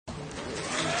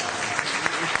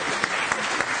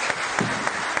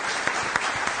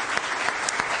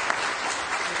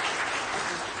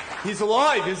He's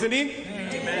alive, isn't he?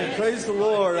 Amen. Praise the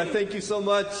Lord. I thank you so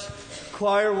much,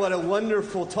 choir. What a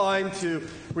wonderful time to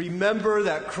remember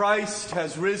that Christ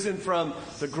has risen from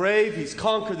the grave. He's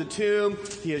conquered the tomb.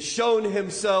 He has shown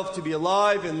himself to be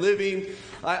alive and living.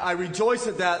 I rejoice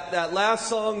at that last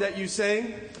song that you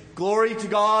sang. Glory to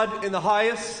God in the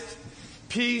highest,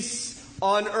 peace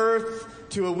on earth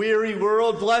to a weary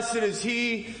world. Blessed is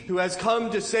he who has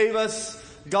come to save us,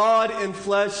 God in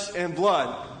flesh and blood.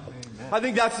 Amen. I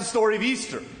think that's the story of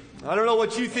Easter. I don't know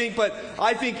what you think, but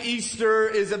I think Easter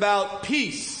is about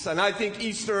peace. And I think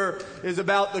Easter is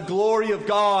about the glory of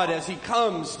God as he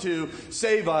comes to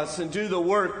save us and do the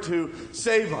work to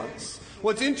save us.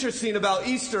 What's interesting about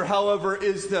Easter, however,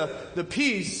 is the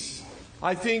peace,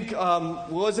 I think,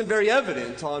 wasn't very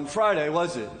evident on Friday,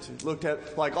 was it? It looked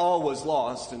at like all was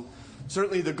lost. And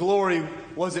certainly the glory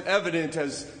wasn't evident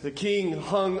as the King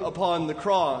hung upon the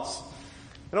cross.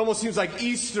 It almost seems like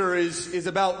Easter is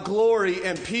about glory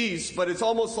and peace, but it's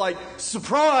almost like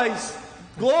surprise,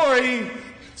 glory,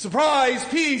 surprise,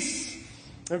 peace.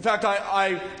 In fact,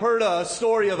 I heard a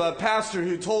story of a pastor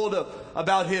who told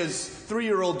about his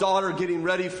 3-year-old daughter getting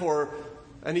ready for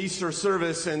an Easter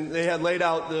service, and they had laid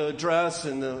out the dress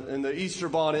and the Easter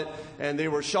bonnet, and they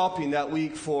were shopping that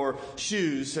week for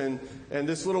shoes. And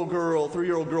this little girl,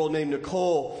 3-year-old girl named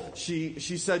Nicole, she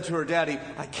said to her daddy,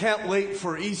 "I can't wait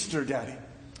for Easter, Daddy."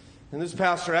 And this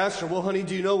pastor asked her, "Well, honey,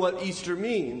 do you know what Easter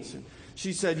means?" And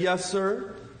she said, "Yes,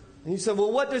 sir." And he said,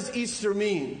 "Well, what does Easter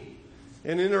mean?"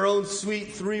 And in her own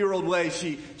sweet 3-year-old way,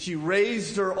 she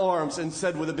raised her arms and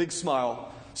said with a big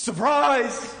smile,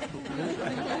 "Surprise!"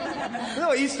 You know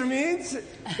what Easter means?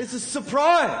 It's a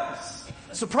surprise.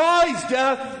 Surprise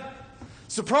death.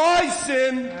 Surprise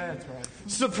sin. That's right.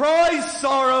 Surprise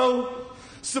sorrow.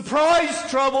 Surprise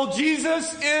trouble.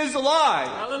 Jesus is alive.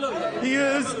 Hallelujah. He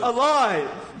is alive.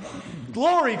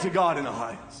 Glory to God in the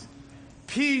highest.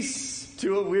 Peace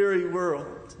to a weary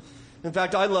world. In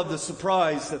fact, I love the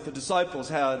surprise that the disciples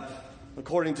had.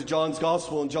 According to John's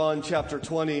Gospel in John chapter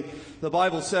 20, the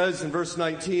Bible says in verse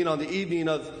 19, on the evening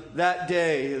of that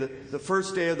day, the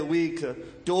first day of the week, the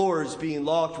doors being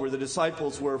locked where the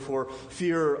disciples were for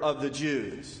fear of the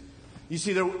Jews. You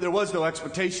see, there was no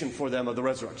expectation for them of the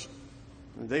resurrection.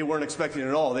 They weren't expecting it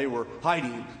at all. They were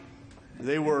hiding.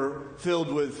 They were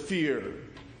filled with fear.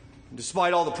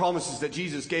 Despite all the promises that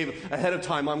Jesus gave ahead of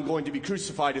time, "I'm going to be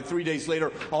crucified, and 3 days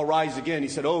later I'll rise again," he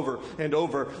said over and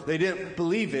over. They didn't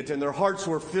believe it, and their hearts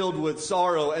were filled with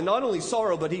sorrow. And not only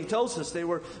sorrow, but he tells us they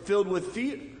were filled with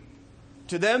fear.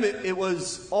 To them, it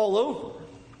was all over.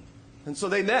 And so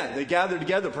they met. They gathered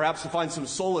together, perhaps to find some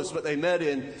solace, but they met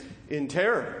in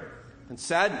terror and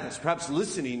sadness, perhaps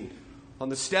listening on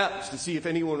the steps to see if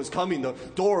anyone was coming. The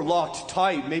door locked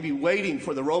tight, maybe waiting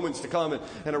for the Romans to come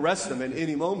and arrest them at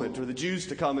any moment, or the Jews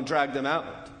to come and drag them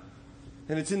out.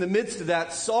 And it's in the midst of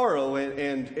that sorrow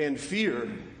and fear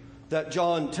that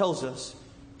John tells us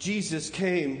Jesus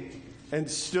came and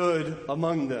stood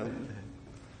among them.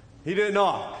 He didn't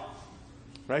knock,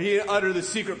 right? He didn't utter the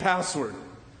secret password.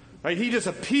 Right? He just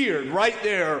appeared right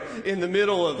there in the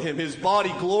middle of him, his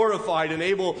body glorified and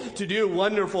able to do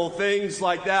wonderful things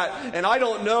like that. And I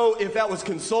don't know if that was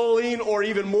consoling or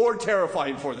even more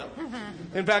terrifying for them.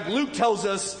 In fact, Luke tells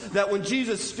us that when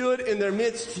Jesus stood in their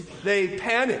midst, they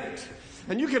panicked.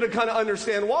 And you can kind of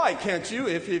understand why, can't you?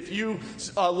 If you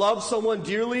love someone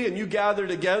dearly and you gather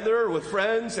together with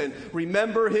friends and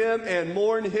remember him and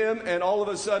mourn him, and all of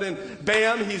a sudden,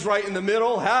 bam, he's right in the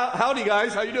middle. Howdy,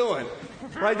 guys, how you doing?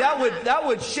 Right, that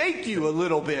would shake you a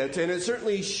little bit, and it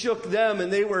certainly shook them,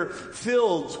 and they were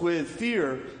filled with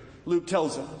fear, Luke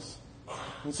tells us.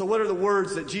 And so what are the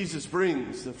words that Jesus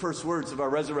brings, the first words of our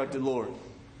resurrected Lord?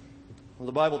 Well,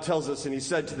 the Bible tells us, and he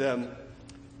said to them,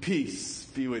 "Peace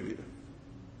be with you."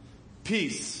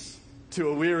 Peace to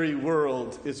a weary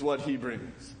world is what he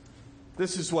brings.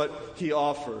 This is what he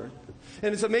offered.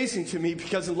 And it's amazing to me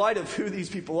because in light of who these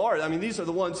people are, I mean, these are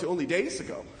the ones who only days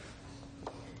ago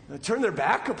turned their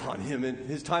back upon him in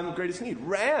his time of greatest need,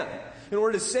 ran in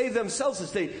order to save themselves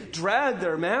as they dragged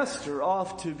their master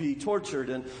off to be tortured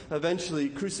and eventually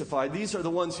crucified. These are the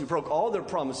ones who broke all their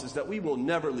promises that we will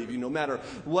never leave you no matter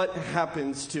what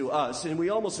happens to us. And we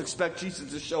almost expect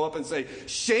Jesus to show up and say,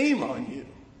 "Shame on you. Do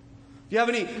you have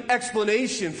any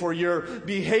explanation for your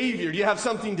behavior? Do you have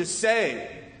something to say?"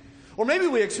 Or maybe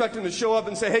we expect him to show up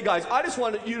and say, "Hey guys, I just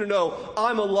wanted you to know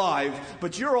I'm alive,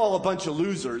 but you're all a bunch of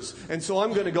losers, and so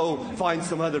I'm going to go find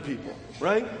some other people,"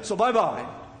 right? So bye-bye.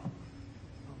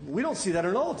 We don't see that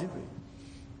at all, do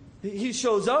we? He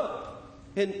shows up,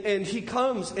 and he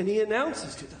comes and he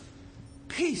announces to them,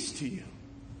 "Peace to you.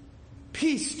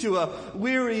 Peace to a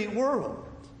weary world."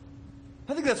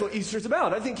 I think that's what Easter's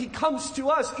about. I think he comes to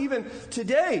us even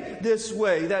today this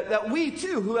way, that we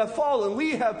too who have fallen,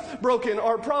 we have broken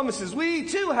our promises. We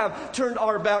too have turned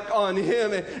our back on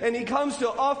him, and he comes to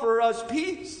offer us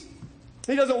peace.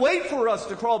 He doesn't wait for us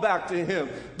to crawl back to him,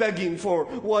 begging for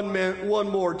one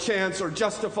more chance or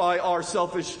justify our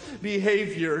selfish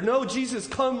behavior. No, Jesus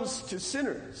comes to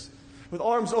sinners with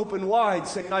arms open wide,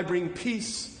 saying, I bring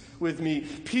peace with me,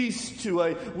 peace to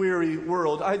a weary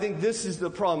world. I think this is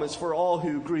the promise for all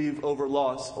who grieve over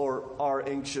loss or are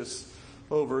anxious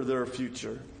over their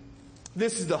future.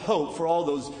 This is the hope for all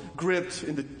those gripped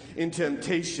in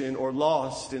temptation or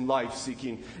lost in life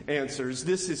seeking answers.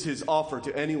 This is his offer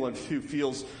to anyone who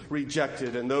feels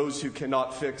rejected and those who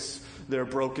cannot fix their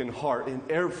broken heart. In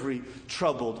every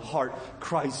troubled heart,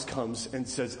 Christ comes and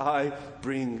says, I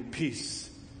bring peace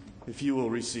if you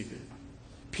will receive it.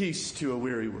 Peace to a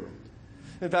weary world.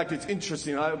 In fact, it's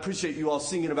interesting. I appreciate you all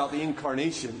singing about the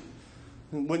incarnation.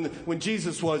 When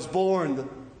Jesus was born,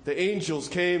 the angels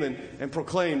came and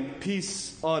proclaimed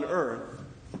peace on earth.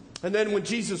 And then when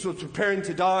Jesus was preparing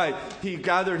to die, he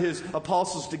gathered his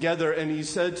apostles together and he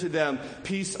said to them,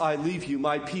 peace I leave you,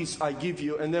 my peace I give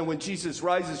you. And then when Jesus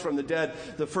rises from the dead,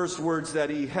 the first words that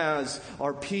he has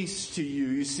are peace to you.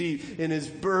 You see, in his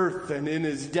birth and in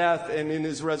his death and in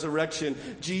his resurrection,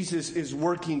 Jesus is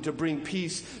working to bring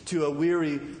peace to a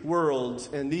weary world.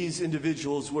 And these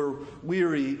individuals were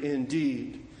weary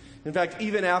indeed. In fact,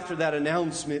 even after that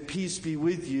announcement, peace be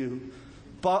with you,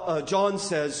 John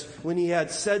says, when he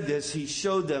had said this, he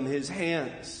showed them his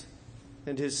hands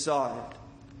and his side.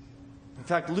 In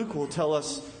fact, Luke will tell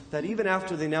us that even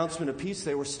after the announcement of peace,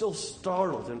 they were still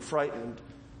startled and frightened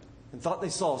and thought they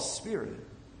saw a spirit.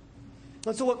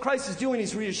 And so what Christ is doing,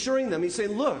 he's reassuring them. He's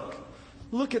saying,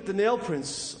 look at the nail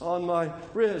prints on my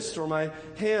wrist or my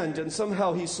hand. And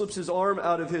somehow he slips his arm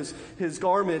out of his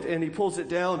garment and he pulls it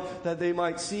down that they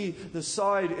might see the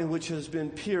side in which has been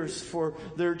pierced for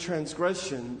their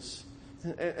transgressions.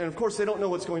 And of course, they don't know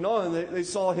what's going on. They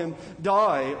saw him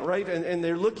die, right? And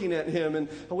they're looking at him. And,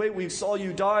 oh, wait, we saw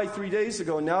you die 3 days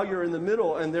ago. And now you're in the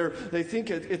middle. And they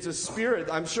think it's a spirit.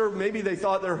 I'm sure maybe they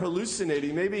thought they're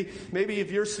hallucinating. Maybe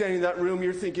if you're standing in that room,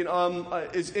 you're thinking,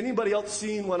 is anybody else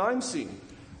seeing what I'm seeing?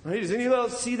 Right? Does anyone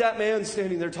else see that man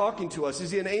standing there talking to us? Is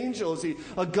he an angel? Is he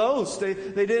a ghost? They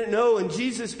didn't know. And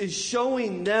Jesus is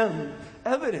showing them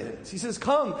evidence. He says,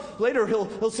 come. Later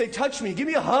he'll say, touch me. Give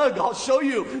me a hug. I'll show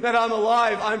you that I'm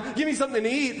alive. Give me something to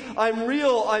eat. I'm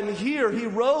real. I'm here. He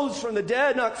rose from the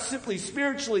dead, not simply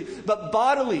spiritually, but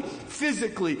bodily,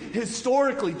 physically,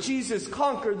 historically. Jesus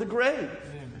conquered the grave.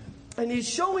 Amen. And he's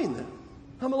showing them,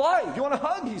 I'm alive. You want a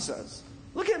hug? He says.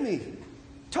 Look at me.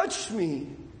 Touch me.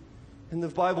 And the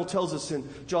Bible tells us in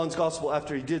John's Gospel,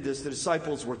 after he did this, the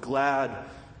disciples were glad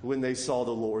when they saw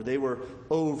the Lord. They were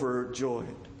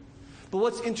overjoyed. But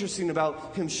what's interesting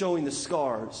about him showing the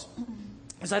scars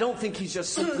is I don't think he's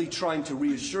just simply trying to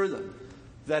reassure them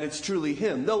that it's truly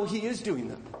him, though he is doing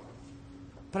that.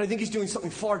 But I think he's doing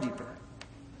something far deeper.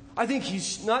 I think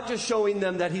he's not just showing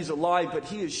them that he's alive, but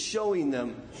he is showing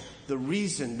them the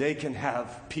reason they can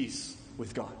have peace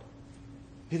with God.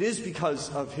 It is because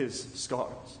of his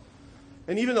scars.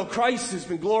 And even though Christ has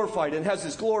been glorified and has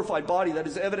this glorified body that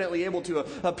is evidently able to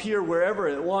appear wherever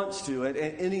it wants to at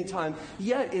any time,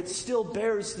 yet it still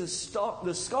bears the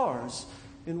scars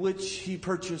in which he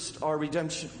purchased our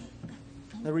redemption.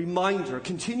 A reminder, a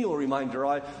continual reminder,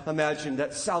 I imagine,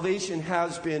 that salvation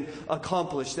has been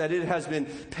accomplished, that it has been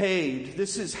paid.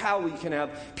 This is how we can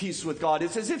have peace with God.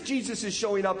 It's as if Jesus is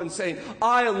showing up and saying,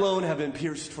 I alone have been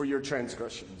pierced for your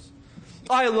transgressions.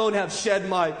 I alone have shed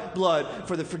my blood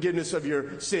for the forgiveness of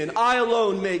your sin. I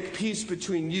alone make peace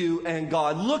between you and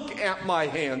God. Look at my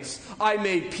hands. I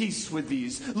made peace with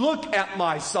these. Look at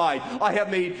my side. I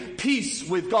have made peace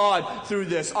with God through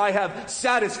this. I have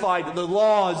satisfied the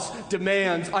law's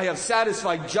demands. I have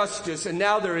satisfied justice. And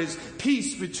now there is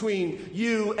peace between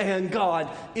you and God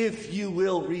if you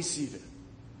will receive it.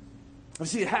 You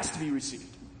see, it has to be received.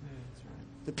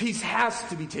 The peace has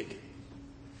to be taken.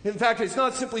 In fact, it's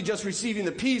not simply just receiving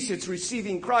the peace, it's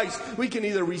receiving Christ. We can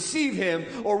either receive him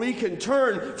or we can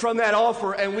turn from that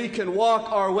offer and we can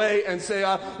walk our way and say,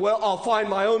 well, I'll find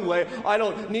my own way. I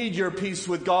don't need your peace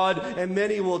with God. And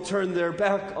many will turn their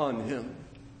back on him.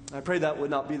 I pray that would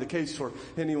not be the case for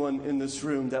anyone in this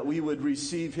room, that we would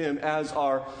receive him as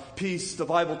our peace. The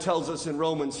Bible tells us in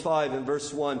Romans 5 and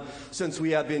verse 1, since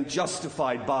we have been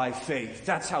justified by faith.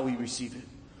 That's how we receive it.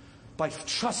 By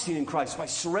trusting in Christ, by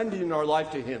surrendering our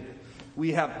life to him,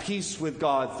 we have peace with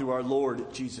God through our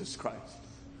Lord Jesus Christ.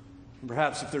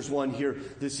 Perhaps if there's one here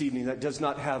this evening that does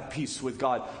not have peace with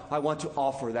God, I want to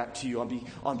offer that to you.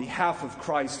 On behalf of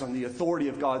Christ, on the authority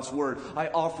of God's word, I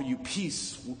offer you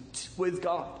peace with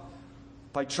God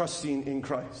by trusting in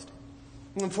Christ.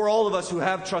 And for all of us who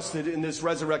have trusted in this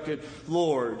resurrected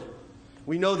Lord,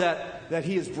 we know that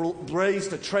He has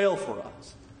blazed a trail for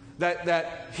us.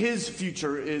 That His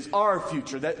future is our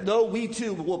future. That though we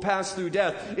too will pass through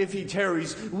death, if He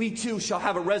tarries, we too shall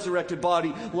have a resurrected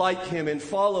body like Him and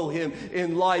follow Him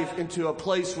in life into a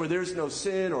place where there's no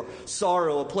sin or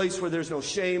sorrow, a place where there's no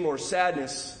shame or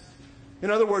sadness.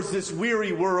 In other words, this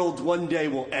weary world one day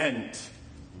will end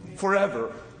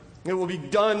forever. It will be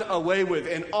done away with,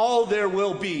 and all there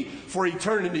will be for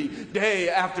eternity, day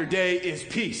after day, is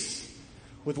peace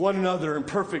with one another in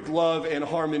perfect love and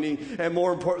harmony, and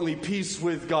more importantly, peace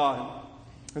with God.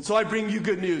 And so I bring you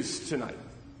good news tonight.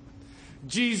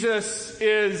 Jesus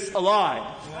is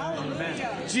alive.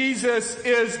 Amen. Jesus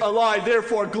is alive.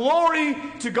 Therefore, glory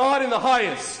to God in the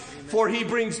highest, for He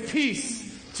brings peace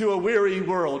to a weary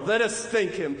world. Let us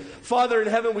thank Him. Father in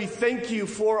heaven, we thank You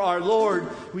for our Lord.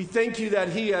 We thank You that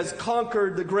He has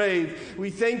conquered the grave.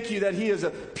 We thank You that He has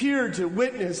appeared to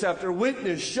witness after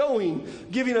witness,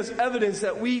 giving us evidence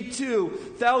that we too,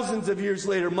 thousands of years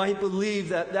later, might believe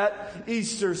that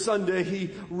Easter Sunday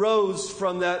He rose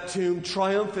from that tomb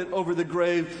triumphant over the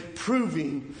grave,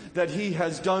 proving that He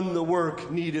has done the work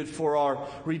needed for our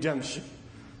redemption.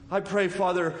 I pray,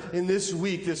 Father, in this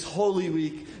week, this Holy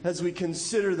Week, as we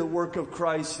consider the work of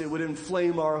Christ, it would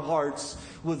inflame our hearts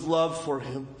with love for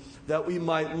Him, that we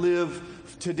might live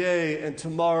today and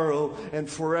tomorrow and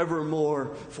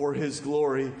forevermore for His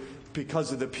glory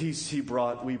because of the peace He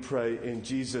brought, we pray in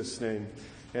Jesus' name.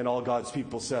 And all God's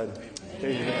people said,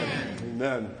 Amen.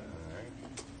 Amen.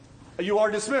 You are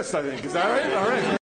dismissed, I think. Is that right? All right.